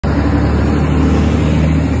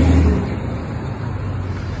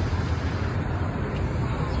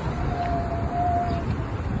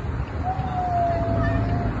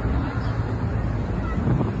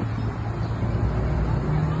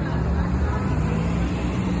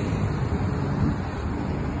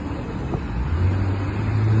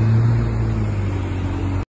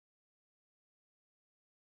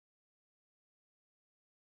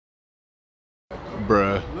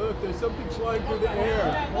Bruh. Look, there's something flying through the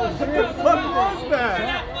air. What the fuck was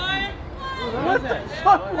that? What the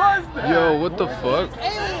fuck was that? Yo, what the fuck?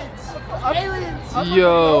 Aliens! Aliens!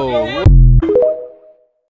 Yo.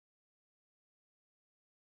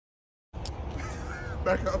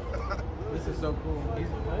 Back up. This is so cool.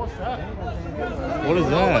 What's that? What is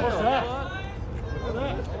that? What's that?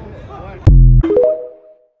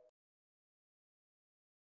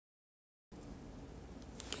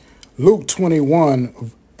 Luke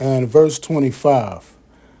 21 and verse 25.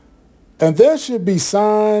 And there should be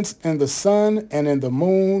signs in the sun and in the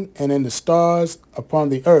moon and in the stars upon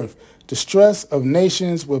the earth, distress of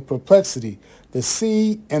nations with perplexity, the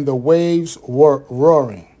sea and the waves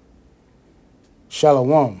roaring.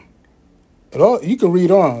 Shalom. You can read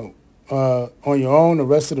on your own, the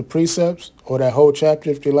rest of the precepts or that whole chapter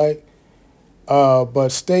if you like. But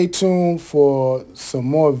stay tuned for some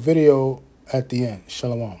more video at the end.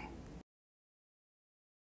 Shalom.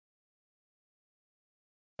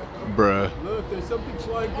 Bruh. Look, there's something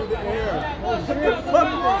flying through the air. What the fuck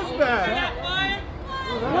was that?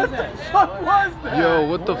 What the fuck was that? Yo,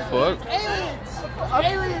 what the fuck? Aliens!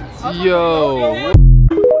 Aliens! Yo.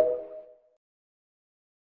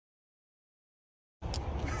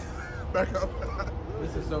 Back up.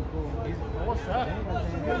 This is so cool. What's that?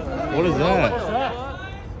 What is that? What's that?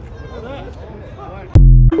 What's that?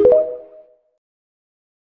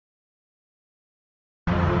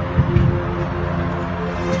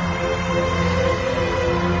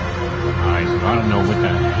 Alright, so I don't know what the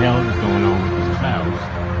hell is going on with these clouds,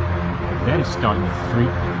 but that is starting to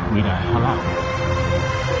freak me the hell out.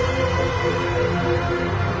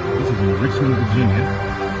 This is in Richmond, Virginia,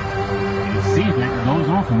 and it seems like it goes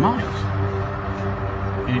on for miles.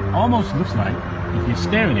 And it almost looks like, if you're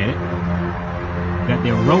staring at it, that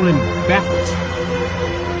they're rolling backwards.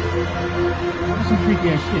 That's some freaky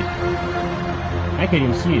ass shit. I can't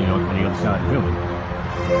even see it on the other side of the building.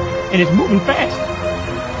 And it's moving fast.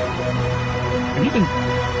 And you can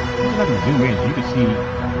zoom in, you can see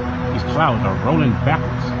these clouds are rolling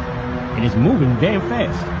backwards. And it's moving damn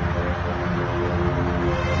fast.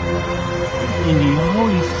 In the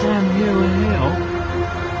holy Samuel hell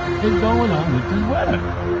is going on with this weather?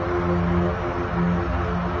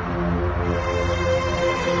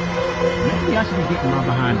 Maybe I should be getting my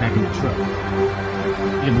behind back in the truck.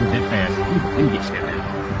 It moved that fast. Let me get stepped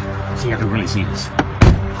out. See if I can really see this.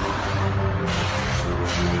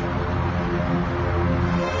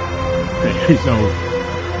 So,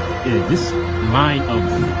 yeah, this line of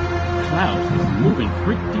clouds is moving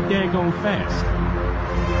pretty daggone fast.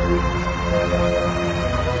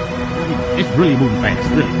 It's really moving fast,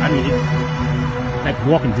 really. I mean, it's like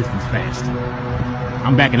walking distance fast.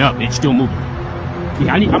 I'm backing up, it's still moving.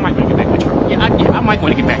 Yeah, I might want to get back in the truck. Yeah, I might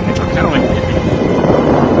want to get back in the truck, 'cause I don't like this.